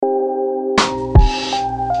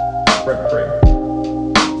Rent free.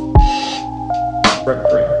 Rent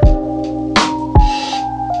free.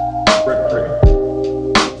 Rent free.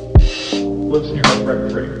 Lives in your head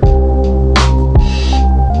rent free.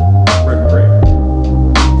 Rent free.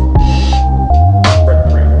 Rent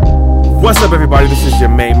free. What's up, everybody? This is your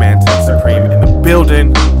main man, Tech Supreme, in the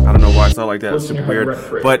building. I don't know why it's all like that. It's super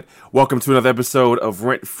weird. But welcome to another episode of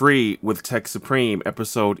Rent Free with Tech Supreme,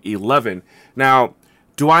 episode 11. Now,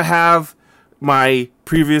 do I have my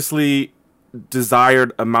previously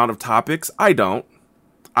desired amount of topics? I don't.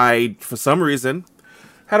 I, for some reason,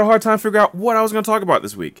 had a hard time figuring out what I was going to talk about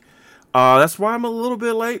this week. That's why I'm a little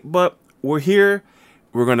bit late, but we're here.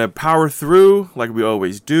 We're going to power through like we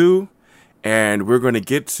always do. And we're going to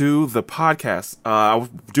get to the podcast. I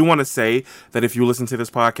do want to say that if you listen to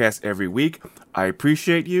this podcast every week, I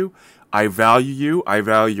appreciate you. I value you. I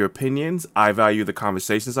value your opinions. I value the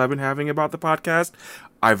conversations I've been having about the podcast.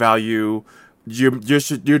 I value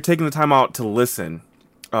you're taking the time out to listen.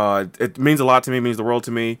 It means a lot to me. It means the world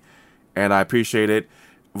to me. And I appreciate it.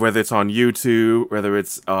 Whether it's on YouTube, whether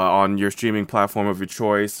it's on your streaming platform of your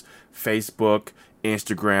choice, Facebook,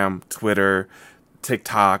 Instagram, Twitter,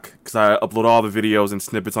 TikTok, because I upload all the videos and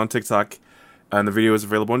snippets on TikTok, and the video is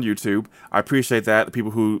available on YouTube. I appreciate that. The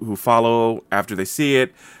people who follow after they see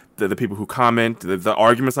it, the people who comment, the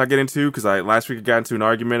arguments I get into, because last week I got into an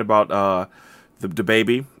argument about the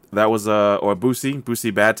baby. That was or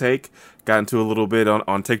Boosie Bad Take. Got into a little bit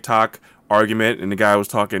on TikTok argument, and the guy was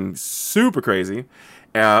talking super crazy.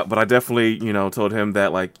 But I definitely, told him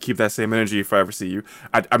that, like, keep that same energy if I ever see you.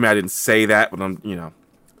 I mean, I didn't say that, but I'm, you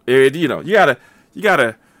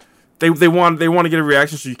gotta. They want to get a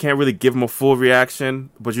reaction, so you can't really give them a full reaction.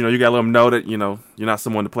 But you gotta let them know that you're not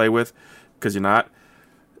someone to play with, because you're not.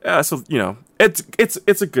 So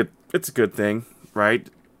it's a good thing, right?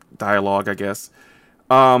 Dialogue, I guess.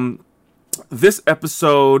 This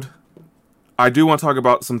episode, I do want to talk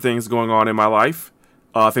about some things going on in my life,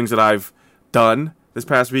 things that I've done this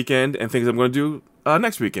past weekend, and things I'm going to do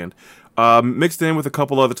next weekend. Mixed in with a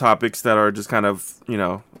couple other topics that are just kind of,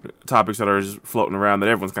 topics that are just floating around that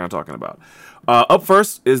everyone's kind of talking about. Up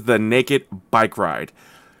first is the naked bike ride.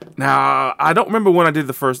 Now, I don't remember when I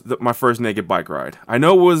did my first naked bike ride. I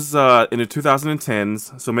know it was in the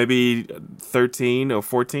 2010s, so maybe 13 or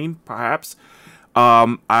 14, perhaps.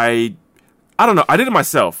 I don't know. I did it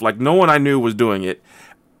myself. Like, no one I knew was doing it,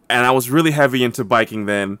 and I was really heavy into biking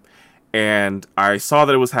then. And I saw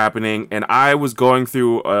that it was happening, and I was going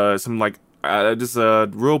through just a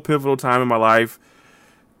real pivotal time in my life,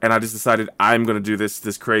 and I just decided I'm going to do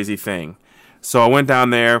this crazy thing. So I went down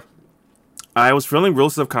there. I was feeling real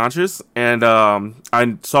self-conscious, and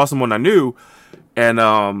I saw someone I knew, and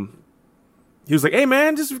he was like, "Hey,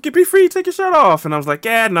 man, just be free, take your shirt off." And I was like,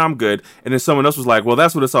 "Yeah, no, I'm good." And then someone else was like, "Well,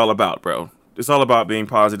 that's what it's all about, bro. It's all about being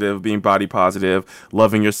positive, being body positive,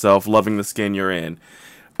 loving yourself, loving the skin you're in."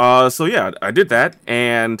 So yeah, I did that,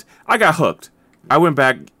 and I got hooked. I went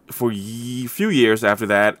back for a few years after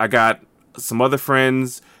that. I got some other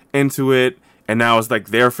friends into it, and now it's like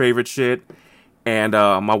their favorite shit. And me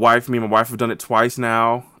and my wife have done it twice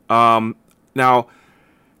now.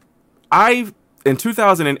 In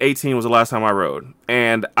 2018 was the last time I rode,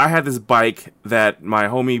 and I had this bike that my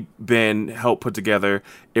homie Ben helped put together.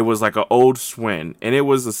 It was like an old Schwinn, and it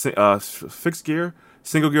was a fixed gear,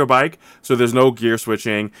 single gear bike, so there's no gear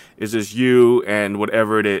switching. It's just you and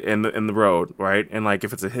whatever it is in the road, right? And like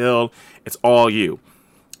if it's a hill, it's all you.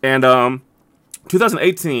 And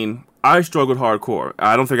 2018, I struggled hardcore.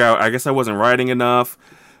 I guess I wasn't riding enough.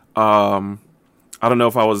 I don't know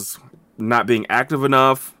if I was not being active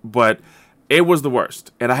enough, but it was the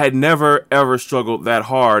worst. And I had never ever struggled that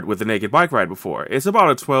hard with a naked bike ride before. It's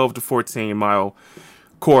about a 12 to 14 mile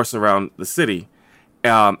course around the city.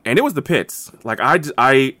 And it was the pits. Like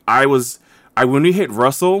when we hit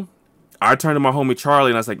Russell, I turned to my homie Charlie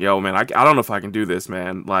and I was like, "Yo, man, I don't know if I can do this,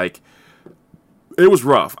 man." Like, it was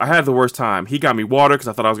rough. I had the worst time. He got me water because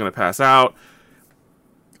I thought I was going to pass out.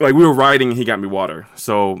 Like, we were riding and he got me water.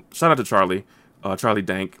 So shout out to Charlie, Charlie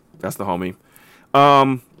Dank. That's the homie.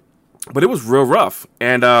 But it was real rough.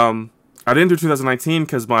 And, I didn't do 2019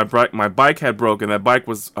 because my bike had broken. That bike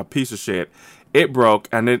was a piece of shit. It broke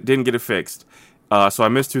and it didn't get it fixed. So I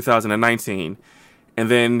missed 2019,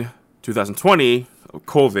 and then 2020,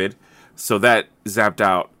 COVID, so that zapped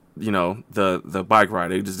out, the bike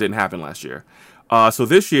ride. It just didn't happen last year. So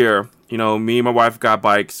this year, me and my wife got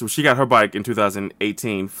bikes. So she got her bike in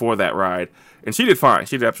 2018 for that ride, and she did fine.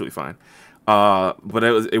 She did absolutely fine. But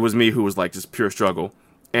it was me who was like just pure struggle.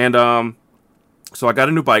 And so I got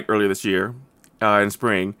a new bike earlier this year, in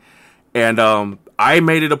spring, and I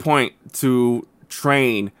made it a point to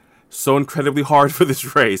train so incredibly hard for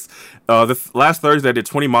this race. Last Thursday I did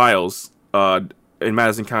 20 miles in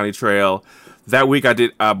Madison County Trail. That week I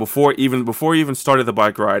did before I even started the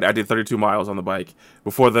bike ride, I did 32 miles on the bike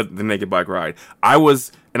before the naked bike ride. I've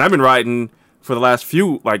been riding for the last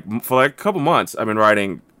for a couple months. I've been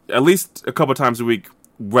riding at least a couple times a week,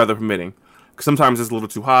 weather permitting. Sometimes it's a little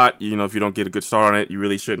too hot. You know, if you don't get a good start on it, you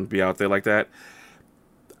really shouldn't be out there like that.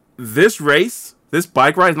 This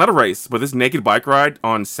bike ride is not a race, but this naked bike ride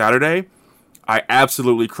on Saturday, I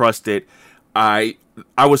absolutely crushed it. I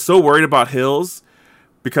was so worried about hills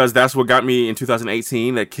because that's what got me in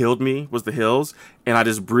 2018. That killed me was the hills, and I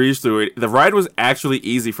just breezed through it. The ride was actually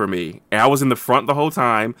easy for me, and I was in the front the whole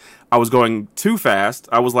time. I was going too fast.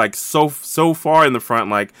 I was like so far in the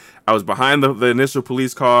front, like I was behind the initial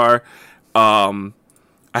police car. I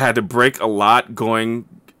had to brake a lot going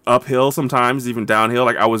uphill, sometimes even downhill.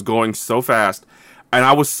 Like I was going so fast, and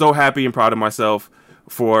I was so happy and proud of myself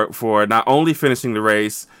for not only finishing the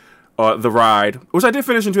race, the ride, which I did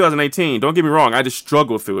finish in 2018. Don't get me wrong, I just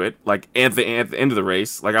struggled through it. Like at the end of the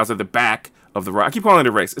race, like I was at the back of the ride. I keep calling it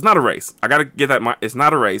a race. It's not a race. I gotta get that. It's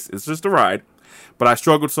not a race. It's just a ride. But I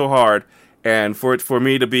struggled so hard, and for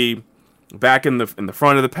me to be back in the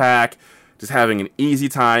front of the pack, just having an easy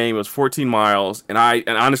time. It was 14 miles, and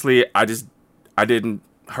honestly, I didn't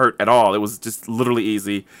hurt at all. It was just literally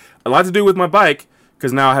easy. A lot to do with my bike,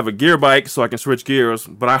 because now I have a gear bike, so I can switch gears,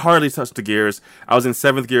 but I hardly touched the gears. I was in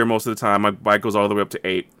 7th gear most of the time. My bike goes all the way up to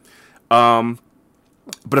 8.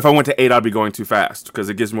 But if I went to 8, I'd be going too fast, because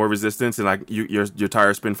it gives more resistance, and your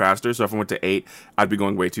tires spin faster. So if I went to 8, I'd be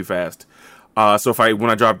going way too fast. So when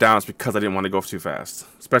I drop down, it's because I didn't want to go too fast,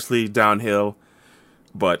 especially downhill.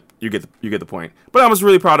 But you get the point. But I was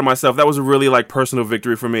really proud of myself. That was a really personal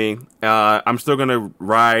victory for me. I'm still gonna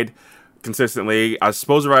ride consistently. I was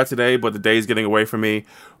supposed to ride today, but the day's getting away from me.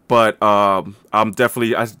 But I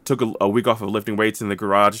took a week off of lifting weights in the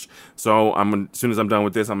garage. So as soon as I'm done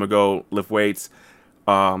with this, I'm gonna go lift weights.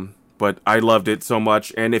 But I loved it so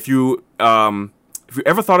much. And if you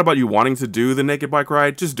ever thought about you wanting to do the naked bike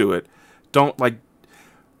ride, just do it. Don't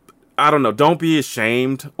be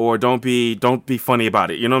ashamed, or don't be funny about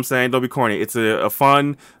it. You know what I'm saying? Don't be corny. It's a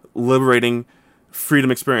fun, liberating freedom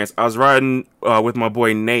experience. I was riding with my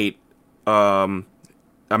boy Nate. My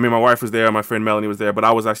wife was there, my friend Melanie was there, but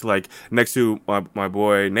I was actually next to my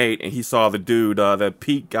boy Nate, and he saw the dude, the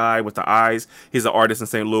Pete guy with the eyes. He's an artist in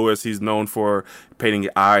St. Louis. He's known for painting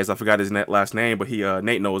eyes. I forgot his last name, but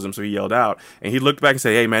Nate knows him, so he yelled out, and he looked back and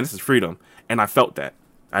said, "Hey man, this is freedom." And I felt that.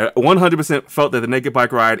 I 100% felt that the naked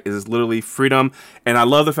bike ride is literally freedom, and I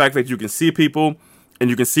love the fact that you can see people and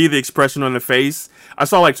you can see the expression on their face. I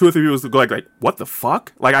saw 2 or 3 people go like, "What the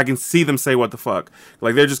fuck?" Like I can see them say, "What the fuck?"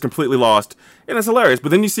 Like they're just completely lost, and it's hilarious.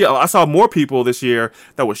 But then I saw more people this year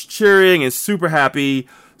that was cheering and super happy,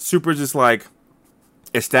 super just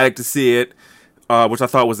ecstatic to see it. Which I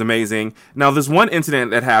thought was amazing. Now, there's one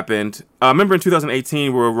incident that happened. Remember in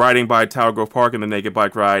 2018, we were riding by Tower Grove Park in the naked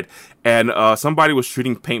bike ride, and somebody was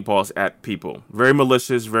shooting paintballs at people. Very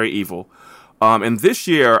malicious, very evil. And this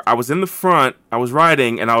year, I was in the front, I was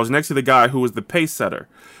riding, and I was next to the guy who was the pace setter.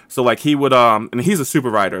 So, he would, and he's a super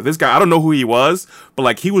rider. This guy, I don't know who he was,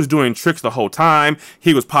 but, he was doing tricks the whole time.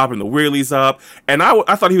 He was popping the wheelies up, and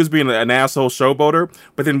I thought he was being an asshole showboater.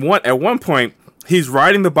 But then at one point, he's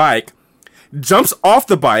riding the bike, jumps off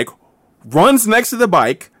the bike, runs next to the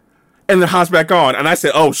bike, and then hops back on. And I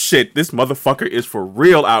said, "Oh shit, this motherfucker is for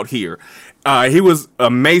real out here." He was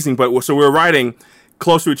amazing. So we were riding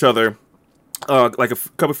close to each other, a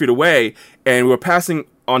couple feet away, and we were passing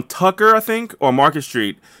on Tucker, I think, or Market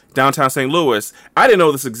Street, downtown St. Louis. I didn't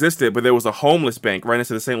know this existed, but there was a homeless bank right next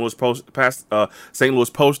to the St. Louis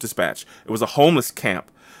Post Dispatch. It was a homeless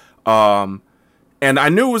camp. And I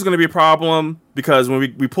knew it was going to be a problem because when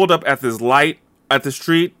we pulled up at this light at the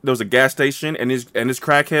street, there was a gas station, and this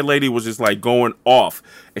crackhead lady was just going off,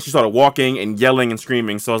 and she started walking and yelling and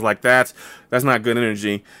screaming. So I was like, that's not good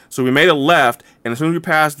energy. So we made a left, and as soon as we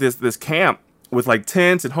passed this camp with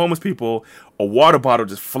tents and homeless people, a water bottle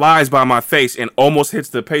just flies by my face and almost hits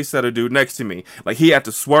the pace setter dude next to me. He had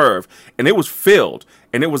to swerve, and it was filled,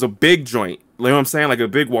 and it was a big joint. You know what I'm saying? A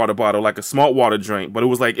big water bottle, a smart water joint, but it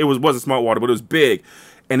wasn't smart water, but it was big.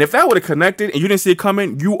 And if that would have connected and you didn't see it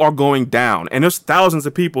coming, you are going down. And there's thousands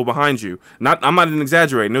of people behind you. I'm not even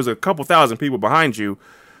exaggerating. There's a couple thousand people behind you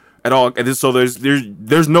at all. And so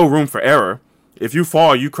there's no room for error. If you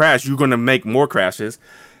fall, you crash, you're going to make more crashes.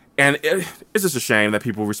 And it's just a shame that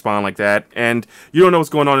people respond like that. And you don't know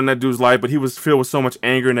what's going on in that dude's life, but he was filled with so much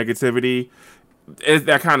anger and negativity.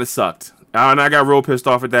 That kind of sucked. And I got real pissed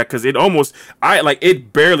off at that because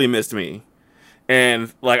it barely missed me.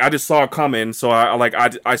 And like I just saw it coming, so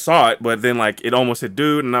I saw it, but then like it almost hit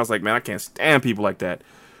dude, and I was like, man, I can't stand people like that.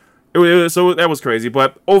 So that was crazy,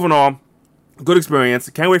 but overall, good experience.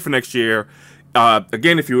 Can't wait for next year.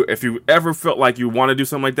 Again, if you ever felt like you want to do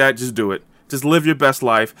something like that, just do it. Just live your best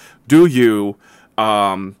life. Do you,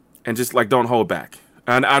 and just like don't hold back.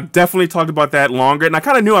 And I definitely talked about that longer, and I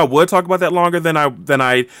kind of knew I would talk about that longer than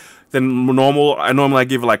normal. I normally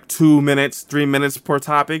give it like 2 minutes, 3 minutes per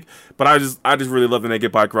topic, but I just really love the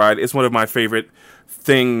Naked Bike Ride. It's one of my favorite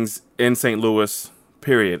things in St. Louis.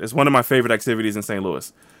 Period. It's one of my favorite activities in St.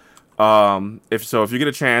 Louis. If you get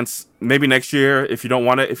a chance, maybe next year, if you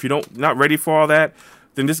don't not ready for all that,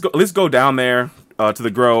 then let's go down there to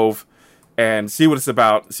the Grove and see what it's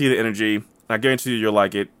about. See the energy. I guarantee you'll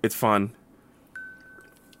like it. It's fun.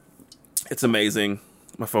 It's amazing.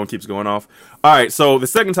 My phone keeps going off. All right, so the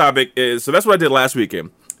second topic is, so that's what I did last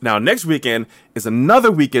weekend. Now, next weekend is another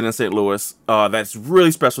weekend in St. Louis that's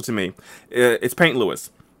really special to me. It's Paint Louis.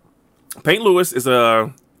 Paint Louis is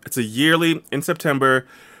it's a yearly, in September,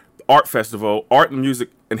 art festival, art and music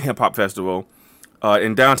and hip-hop festival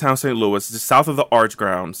in downtown St. Louis, just south of the Arch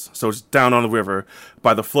grounds. So it's down on the river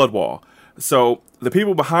by the flood wall. So the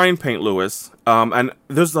people behind Paint Louis, and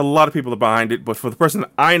there's a lot of people behind it, but for the person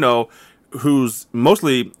I know who's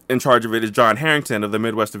mostly in charge of it is John Harrington of the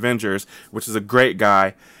Midwest Avengers, which is a great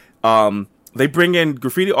guy. They bring in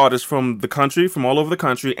graffiti artists from the country, from all over the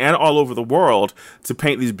country and all over the world to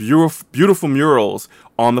paint these beautiful murals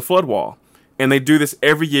on the flood wall. And they do this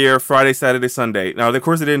every year, Friday, Saturday, Sunday. Now, of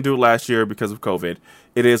course, they didn't do it last year because of COVID.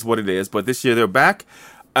 It is what it is. But this year they're back.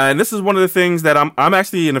 And this is one of the things that I'm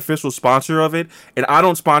actually an official sponsor of it. And I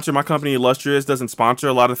don't sponsor, my company Illustrious doesn't sponsor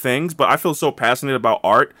a lot of things, but I feel so passionate about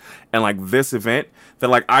art and like this event that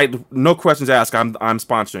like no questions asked, I'm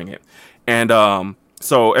sponsoring it. And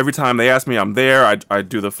so every time they ask me, I'm there. I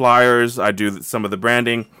do the flyers, I do some of the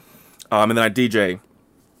branding, and then I DJ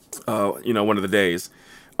one of the days.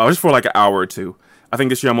 Just for like an hour or two. I think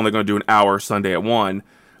this year I'm only going to do an hour Sunday at 1.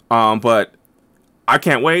 But I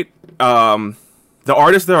can't wait. The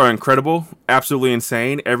artists there are incredible, absolutely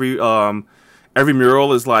insane. Every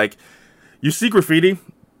mural is like, you see graffiti,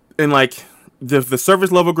 and like the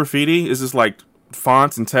surface level graffiti is just like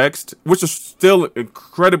fonts and text, which is still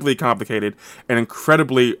incredibly complicated and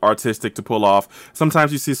incredibly artistic to pull off.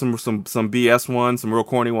 Sometimes you see some BS ones, some real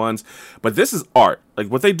corny ones, but this is art. Like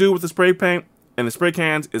what they do with the spray paint and the spray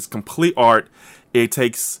cans is complete art. It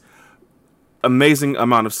takes amazing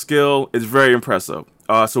amount of skill. It's very impressive.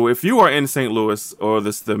 So if you are in St. Louis or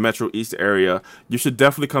the Metro East area, you should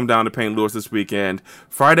definitely come down to Paint Louis this weekend.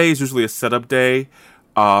 Friday is usually a setup day.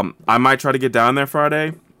 I might try to get down there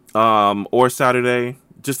Friday or Saturday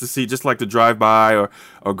just to see, just like to drive by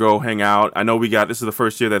or go hang out. I know this is the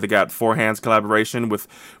first year that they got Four Hands collaboration with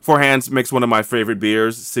Four Hands makes one of my favorite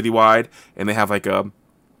beers citywide, and they have like a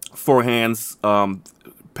Four Hands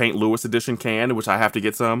Paint Louis edition can, which I have to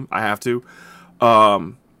get some. I have to.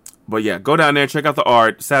 But yeah, go down there, check out the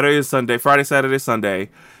art. Friday, Saturday, Sunday.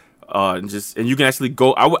 And you can actually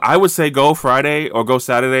go. I would say go Friday or go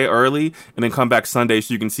Saturday early, and then come back Sunday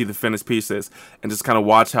so you can see the finished pieces and just kind of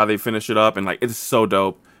watch how they finish it up. And like, it's so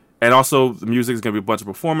dope. And also, the music is gonna be a bunch of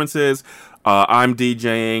performances. I'm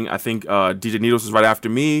DJing. I think DJ Needles is right after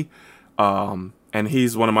me, and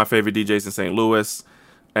he's one of my favorite DJs in St. Louis.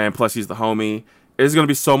 And plus, he's the homie. It's going to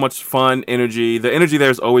be so much fun energy. The energy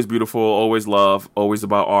there is always beautiful, always love, always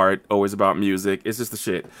about art, always about music. It's just the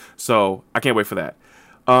shit. So I can't wait for that.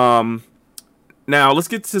 Now, let's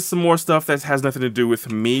get to some more stuff that has nothing to do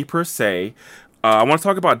with me per se. I want to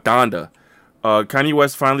talk about Donda. Kanye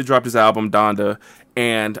West finally dropped his album, Donda,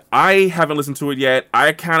 and I haven't listened to it yet.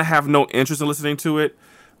 I kind of have no interest in listening to it.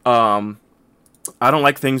 I don't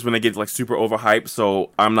like things when they get like super overhyped,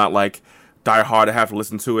 so I'm not like die hard to have to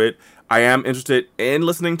listen to it. I am interested in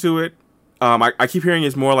listening to it. I keep hearing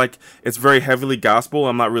it's more like it's very heavily gospel.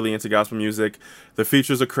 I'm not really into gospel music. The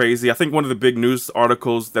features are crazy. I think one of the big news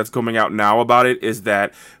articles that's coming out now about it is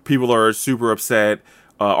that people are super upset.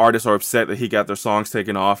 Artists are upset that he got their songs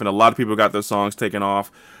taken off, and a lot of people got their songs taken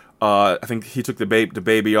off. I think he took the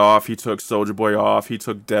baby off. He took Soulja Boy off. He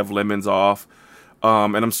took Dev Lemons off.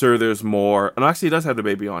 And I'm sure there's more. And actually, he does have the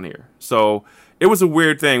baby on here. So it was a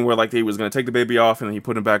weird thing where like he was going to take the baby off and then he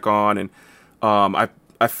put him back on. And I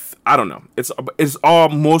don't know. It's all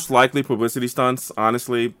most likely publicity stunts.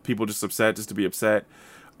 Honestly, people just upset just to be upset.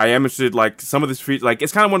 I am interested. Like some of this features, like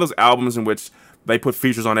it's kind of one of those albums in which they put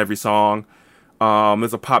features on every song.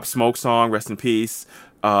 There's a Pop Smoke song, rest in peace.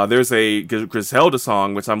 There's a Griselda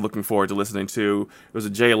song, which I'm looking forward to listening to. There's a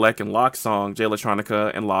Jay Elec and Lox song, Jay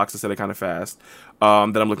Electronica and Lox, I said it kind of fast,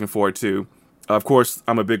 that I'm looking forward to. Of course,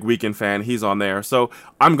 I'm a big Weeknd fan. He's on there. So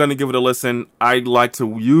I'm going to give it a listen. I like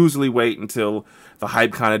to usually wait until the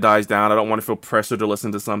hype kind of dies down. I don't want to feel pressure to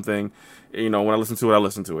listen to something. When I listen to it, I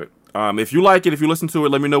listen to it. If you like it, if you listen to it,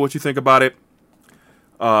 let me know what you think about it.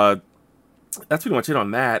 That's pretty much it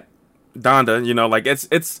on that. Donda,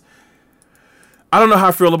 it's I don't know how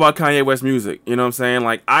I feel about Kanye West music. You know what I'm saying?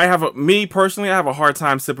 Like, me personally, I have a hard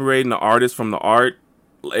time separating the artist from the art.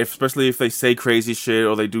 Especially if they say crazy shit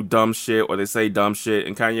or they do dumb shit or they say dumb shit.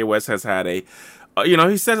 And Kanye West has had he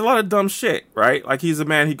says a lot of dumb shit, right? Like, he's a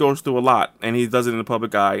man, he goes through a lot and he does it in the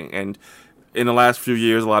public eye. And in the last few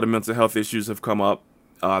years, a lot of mental health issues have come up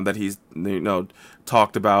that he's,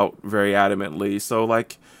 talked about very adamantly. So,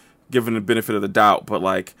 like, given the benefit of the doubt, but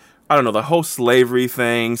like, I don't know, the whole slavery's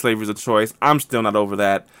a choice. I'm still not over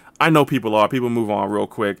that. I know people are. People move on real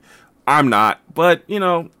quick. I'm not. But,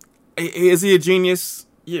 is he a genius?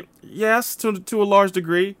 Yes, to a large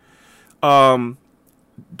degree. Do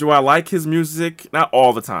I like his music? Not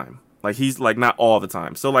all the time. Like, he's like not all the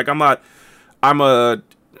time. So like, I'm one of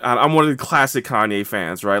the classic Kanye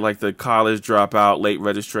fans, right? Like the college dropout, late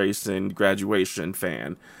registration, graduation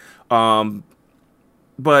fan.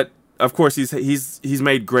 But of course he's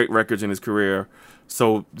made great records in his career.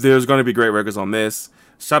 So there's going to be great records on this.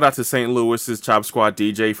 Shout out to St. Louis's Chop Squad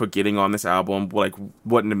DJ for getting on this album. Like,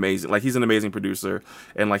 what an amazing... Like, he's an amazing producer.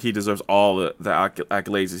 And, like, he deserves all the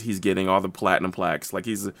accolades he's getting, all the platinum plaques. Like,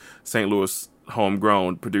 he's a St. Louis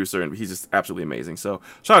homegrown producer, and he's just absolutely amazing. So,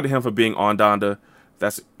 shout out to him for being on Donda.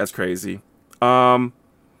 That's crazy. But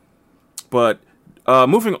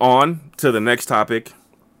moving on to the next topic.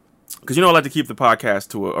 Because, I like to keep the podcast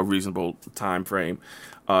to a reasonable time frame.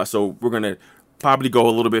 So, we're going to probably go a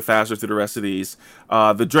little bit faster through the rest of these.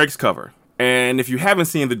 The Drake's cover. And if you haven't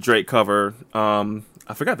seen the Drake cover, I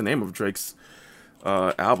forgot the name of Drake's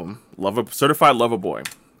album, Certified Lover Boy.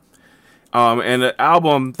 And the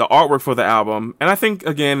artwork for the album, and I think,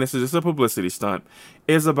 again, this is just a publicity stunt,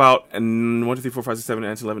 is about 1, 2, 3, 4, 5, 6, 7,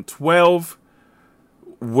 8, 11, 12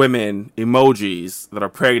 women emojis that are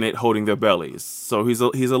pregnant holding their bellies. So he's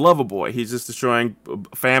a lover boy. He's just destroying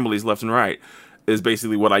families left and right, is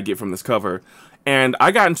basically what I get from this cover. And I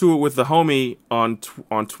got into it with the homie on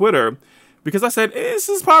Twitter because I said, this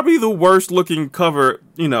is probably the worst looking cover,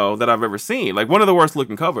 that I've ever seen. Like, one of the worst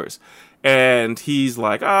looking covers. And he's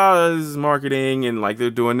like, this is marketing and like they're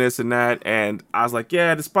doing this and that. And I was like,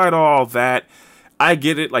 yeah, despite all that, I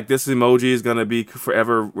get it. Like, this emoji is going to be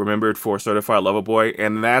forever remembered for Certified Lover Boy.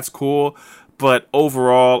 And that's cool. But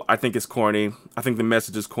overall, I think it's corny. I think the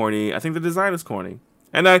message is corny. I think the design is corny.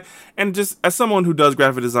 And just as someone who does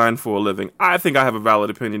graphic design for a living, I think I have a valid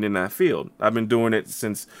opinion in that field. I've been doing it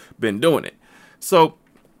been doing it. So,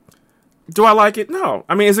 do I like it? No.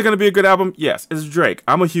 I mean, is it going to be a good album? Yes. It's Drake.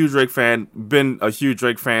 I'm a huge Drake fan. Been a huge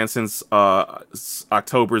Drake fan since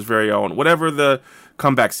October's very own, whatever the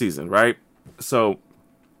comeback season, right? So,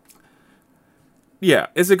 yeah.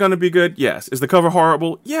 Is it going to be good? Yes. Is the cover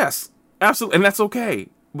horrible? Yes. Absolutely. And that's okay.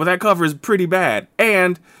 But that cover is pretty bad.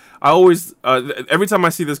 And I always, every time I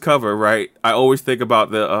see this cover, right, I always think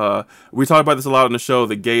about we talk about this a lot on the show,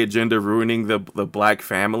 the gay agenda ruining the black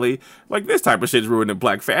family. Like, this type of shit's ruining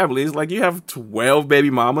black families. Like, you have 12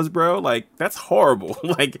 baby mamas, bro. Like, that's horrible.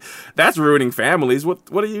 Like, that's ruining families.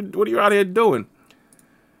 What are you out here doing?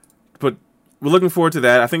 But we're looking forward to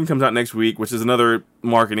that. I think it comes out next week, which is another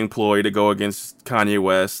marketing ploy to go against Kanye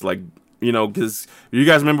West. Like, because you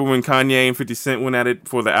guys remember when Kanye and 50 Cent went at it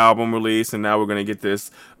for the album release, and now we're going to get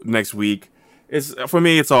this next week. For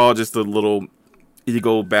me, it's all just a little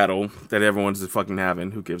ego battle that everyone's just fucking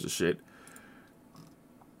having. Who gives a shit?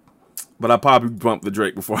 But I'll probably bump the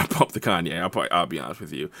Drake before I bump the Kanye. I'll be honest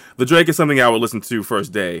with you. The Drake is something I would listen to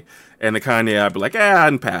first day, and the Kanye, I'd be like,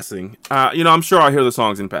 in passing. I'm sure I'll hear the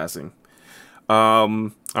songs in passing.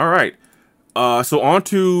 All right. So on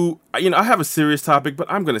to, I have a serious topic, but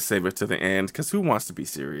I'm going to save it to the end, because who wants to be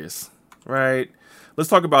serious, right? Let's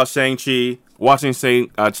talk about Shang-Chi,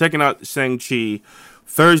 checking out Shang-Chi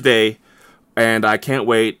Thursday, and I can't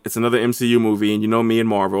wait. It's another MCU movie, and me and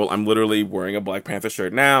Marvel, I'm literally wearing a Black Panther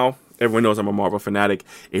shirt now. Everyone knows I'm a Marvel fanatic.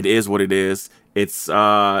 It is what it is. It's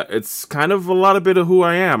kind of a lot of bit of who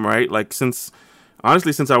I am, right? Like, since I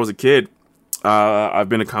was a kid, I've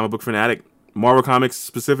been a comic book fanatic, Marvel Comics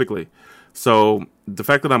specifically. So the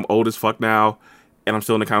fact that I'm old as fuck now and I'm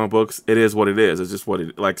still in the comic books, it is what it is. It's just what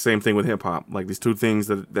it, like, same thing with hip hop. Like, these two things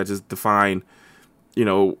that just define,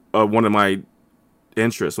 one of my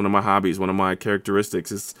interests, one of my hobbies, one of my characteristics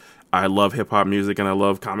is I love hip hop music and I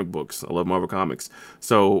love comic books. I love Marvel Comics.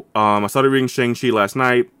 So, I started reading Shang-Chi last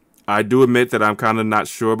night. I do admit that I'm kind of not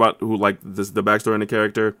sure about the backstory and the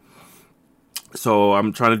character. So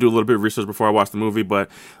I'm trying to do a little bit of research before I watch the movie, but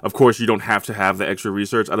of course you don't have to have the extra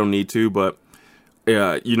research. I don't need to, but you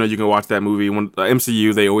know, you can watch that movie. When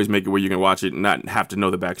MCU, they always make it where you can watch it and not have to know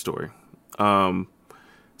the backstory.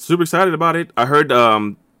 Super excited about it. I heard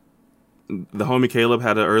the homie Caleb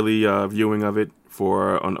had an early viewing of it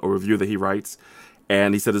for a review that he writes,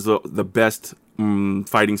 and he said it's the best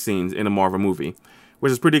fighting scenes in a Marvel movie,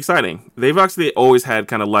 which is pretty exciting. They've actually always had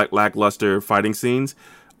kind of lackluster fighting scenes.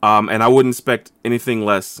 And I wouldn't expect anything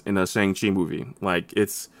less in a Shang-Chi movie. Like,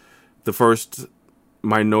 it's the first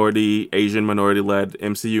Asian minority-led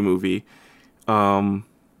MCU movie. So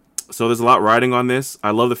there's a lot riding on this. I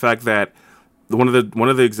love the fact that one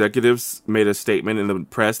of the executives made a statement in the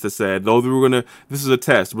press that said, "Oh, this is a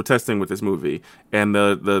test. We're testing with this movie." And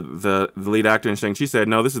the lead actor in Shang-Chi said,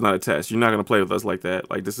 "No, this is not a test. You're not gonna play with us like that.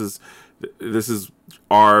 Like, this is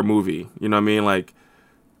our movie. You know what I mean? Like,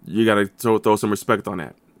 you gotta throw some respect on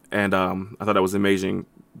that." And I thought that was an amazing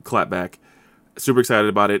clapback. Super excited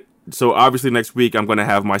about it. So obviously next week I'm going to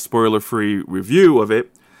have my spoiler-free review of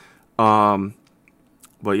it. But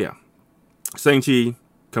yeah, Shang-Chi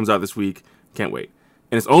comes out this week. Can't wait.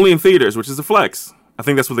 And it's only in theaters, which is a flex. I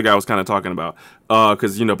think that's what the guy was kind of talking about.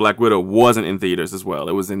 Because, you know, Black Widow wasn't in theaters as well.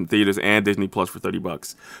 It was in theaters and Disney Plus for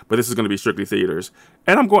 $30. But this is going to be strictly theaters.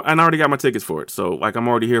 And I already got my tickets for it. So, like, I'm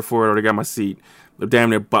already here for it. I already got my seat. Damn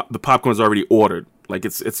near, the popcorn's already ordered. Like,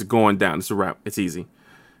 it's going down. It's a wrap. It's easy.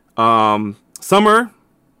 Summer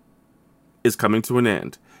is coming to an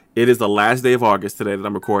end. It is the last day of August today that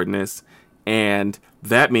I'm recording this. And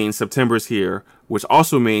that means September's here, which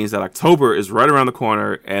also means that October is right around the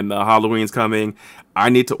corner and the Halloween's coming. I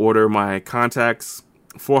need to order my contacts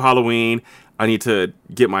for Halloween. I need to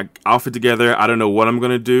get my outfit together. I don't know what I'm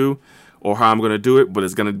going to do or how I'm going to do it, but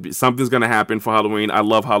something's going to happen for Halloween. I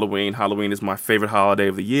love Halloween. Halloween is my favorite holiday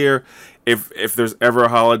of the year. If there's ever a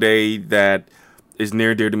holiday that is near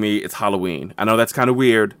and dear to me, it's Halloween. I know that's kind of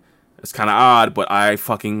weird. It's kind of odd, but I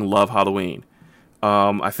fucking love Halloween.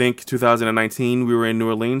 I think 2019 we were in New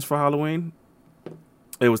Orleans for Halloween.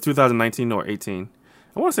 It was 2019 or 18.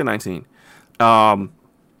 I want to say 19.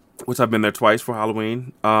 Which I've been there twice for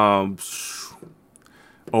Halloween.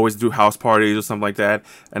 Always do house parties or something like that.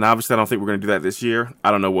 And obviously I don't think we're going to do that this year.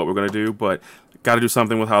 I don't know what we're going to do, but got to do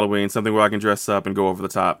something with Halloween, something where I can dress up and go over the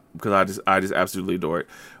top because I just absolutely adore it.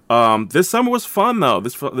 This summer was fun though.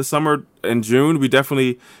 This summer in June,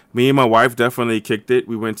 me and my wife definitely kicked it.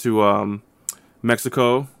 We went to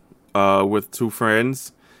Mexico with 2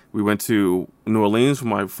 friends. We went to New Orleans for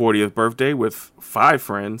my 40th birthday with 5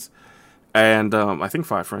 friends. And I think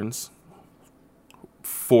 5 friends.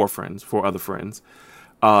 4 other friends.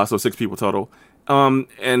 So 6 people total.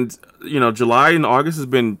 And, you know, July and August has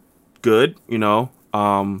been good, you know.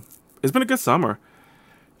 It's been a good summer.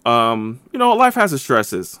 You know, life has its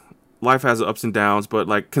stresses. Life has its ups and downs. But,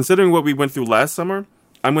 like, considering what we went through last summer,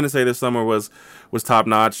 I'm going to say this summer was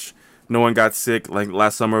top-notch. No one got sick. Like,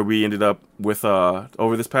 last summer, we ended up with,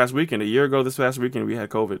 over this past weekend, a year ago this past weekend, we had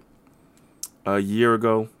COVID. A year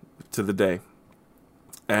ago to the day.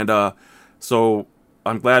 And so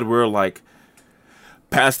I'm glad we're, like,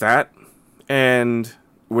 past that. And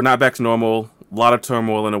we're not back to normal. A lot of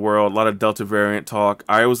turmoil in the world. A lot of Delta variant talk.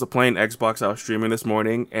 I was playing Xbox. I was streaming this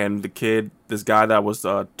morning. And this guy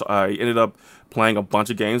that I ended up playing a bunch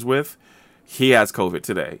of games with, he has COVID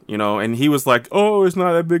today, you know, and he was like, "Oh, it's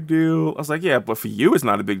not a big deal." I was like, "Yeah, but for you, it's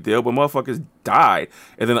not a big deal." But motherfuckers died.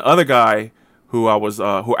 And then the other guy who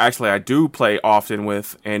I do play often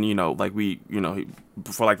with, and you know, like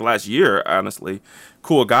for like the last year, honestly,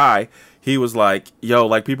 cool guy. He was like, "Yo,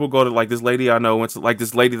 like people go to like this lady I know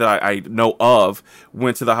this lady that I know of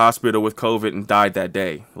went to the hospital with COVID and died that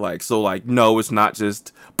day." Like, so like, no, it's not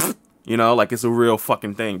just, you know, like it's a real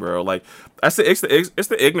fucking thing, bro. Like it's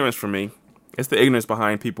the ignorance for me. It's the ignorance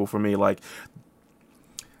behind people for me. Like,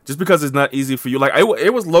 just because it's not easy for you, like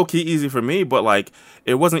it was low key easy for me, but like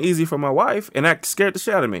it wasn't easy for my wife, and that scared the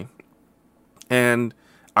shit out of me. And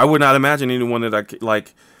I would not imagine anyone that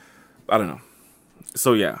I don't know.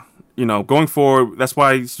 So yeah, you know, going forward, that's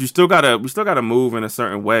why we still gotta move in a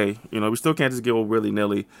certain way. You know, we still can't just go willy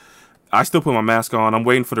nilly. I still put my mask on. I'm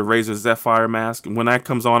waiting for the Razer Zephyr mask. When that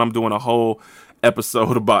comes on, I'm doing a whole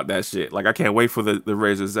episode about that shit. Like, I can't wait for the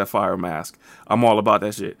Razer Zephyr mask. I'm all about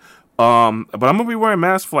that shit. But I'm gonna be wearing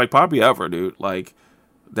masks for like probably ever, dude. Like,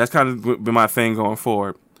 that's kind of been my thing going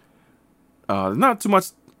forward. Not too much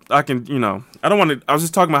I can, you know, I don't want to, I was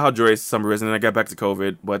just talking about how joyous summer is, and then I got back to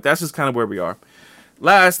COVID, but that's just kind of where we are.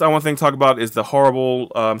 Last, I want to talk about is the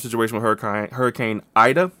horrible situation with Hurricane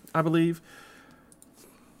Ida, I believe.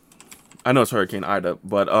 I know it's Hurricane Ida,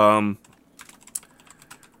 but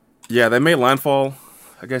yeah, they made landfall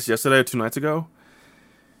I guess yesterday or 2 nights ago,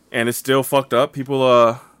 and it's still fucked up. People,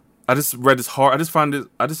 I just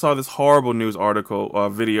saw this horrible news article,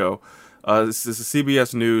 video. This is a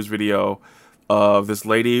CBS News video of this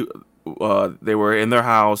lady. They were in their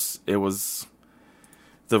house. It was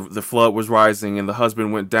the flood was rising, and the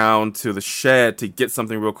husband went down to the shed to get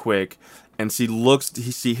something real quick. And she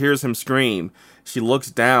hears him scream. She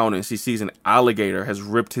looks down and she sees an alligator has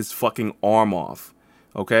ripped his fucking arm off.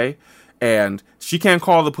 Okay, and she can't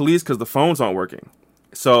call the police because the phones aren't working.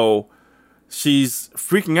 So she's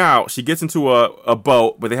freaking out. She gets into a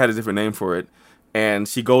boat, but they had a different name for it. And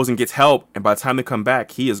she goes and gets help. And by the time they come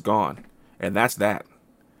back, he is gone. And that's that.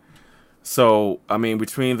 So, I mean,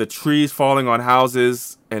 between the trees falling on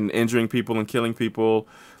houses and injuring people and killing people,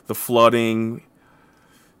 the flooding,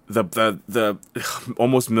 the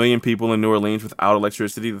almost 1 million people in New Orleans without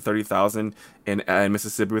electricity, the 30,000 in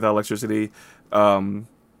Mississippi without electricity,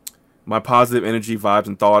 my positive energy, vibes,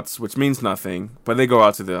 and thoughts, which means nothing, but they go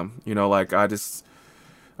out to them. You know, like, I just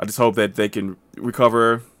hope that they can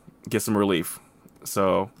recover, get some relief.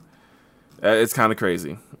 So it's kind of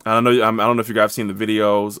crazy. I don't know if you guys have seen the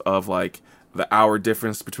videos of like the hour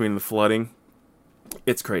difference between the flooding.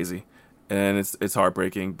 It's crazy, and it's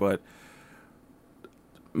heartbreaking. But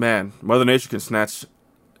man, Mother Nature can snatch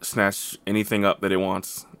anything up that it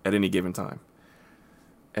wants at any given time,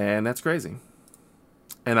 and that's crazy.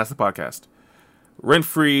 And that's the podcast, Rent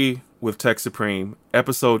Free with Tech Supreme,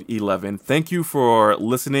 episode 11. Thank you for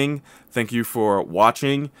listening. Thank you for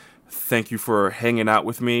watching. Thank you for hanging out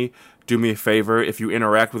with me. Do me a favor, if you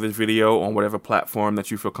interact with this video on whatever platform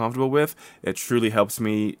that you feel comfortable with, it truly helps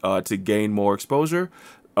me to gain more exposure,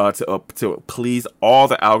 to please all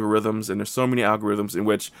the algorithms. And there's so many algorithms in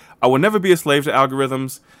which I will never be a slave to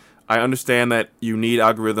algorithms. I understand that you need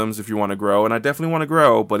algorithms if you want to grow, and I definitely want to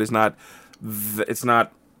grow, but it's not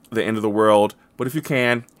the end of the world. But if you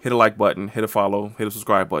can, hit a like button, hit a follow, hit a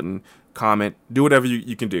subscribe button, comment, do whatever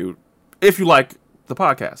you can do if you like the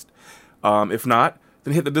podcast. If not,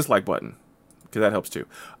 then hit the dislike button, because that helps too.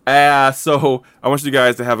 So I want you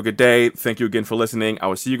guys to have a good day. Thank you again for listening. I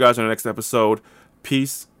will see you guys on the next episode.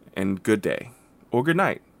 Peace and good day, or good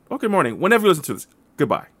night, or good morning, whenever you listen to this.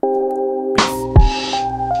 Goodbye.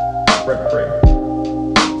 Rent free.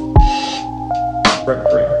 Rent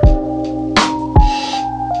free.